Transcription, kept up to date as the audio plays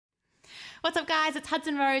What's up, guys? It's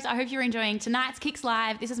Hudson Rose. I hope you're enjoying tonight's Kicks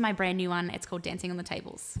Live. This is my brand new one. It's called Dancing on the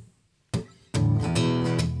Tables.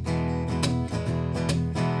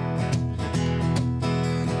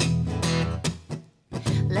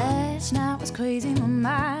 Last night was crazy, my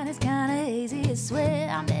mind is kinda hazy. I swear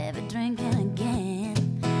I'm never drinking again.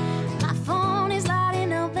 My phone is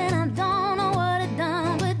lighting up and I don't know what I've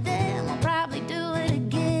done, but then I'll probably do it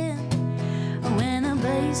again. When the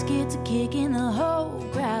bass gets a kick in the whole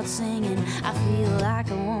crowd singing, I feel like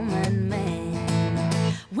a woman man.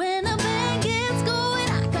 When the band gets going,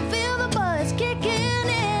 I can feel the buzz kicking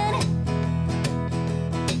in.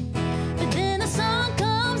 But then the sun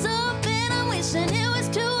comes up and I'm wishing it was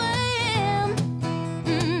 2 a.m.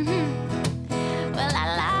 Well,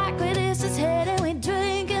 I like where this is headed. We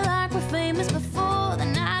drink it like we're famous before the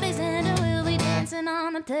night is ended. We'll be dancing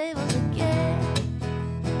on the tables again.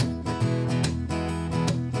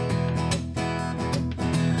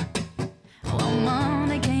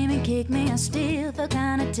 Monday came and kicked me. I still felt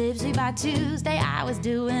kinda tipsy. By Tuesday I was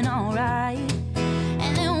doing alright.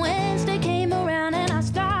 And then Wednesday came around and I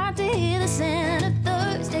started to hear the sound of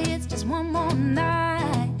Thursday. It's just one more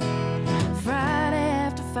night. Friday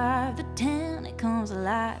after 5 to 10 it comes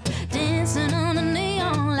alive, dancing on the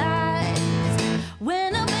neon lights.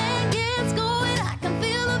 When the band gets going, I can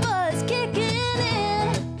feel the buzz kicking in.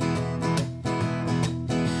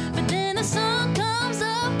 But then the sun comes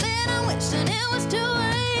up and I'm wishing it was 2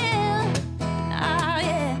 a.m. Oh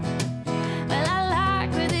yeah. Well, I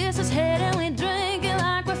like where this is headed. We drink it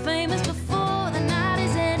like we're famous before the night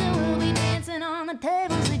is ended. We'll be dancing on the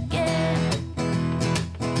tables again.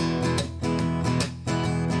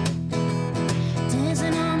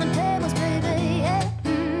 Dancing on the tables, baby, yeah.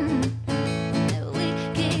 We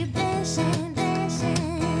keep dancing,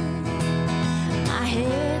 dancing. My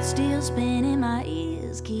head's still spinning, my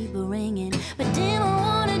ears keep ringing, but damn, I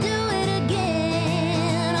wanna do it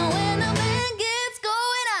again. When the band gets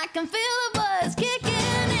going, I can feel the buzz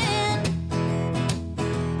kicking in.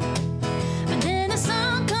 But then the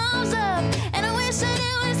sun comes up and I wish that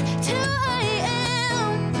it was 2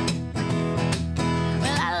 a.m.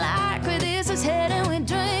 Well, I like where this is headed. We're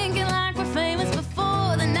drinking like we're famous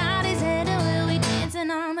before the night is ended. We'll be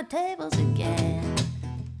dancing on the tables again.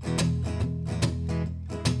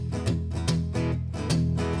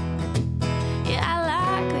 Yeah, I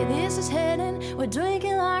like where this is heading. We're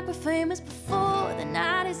drinking like we're famous before the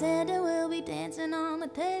night is ended. We'll be dancing on the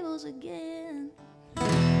tables again.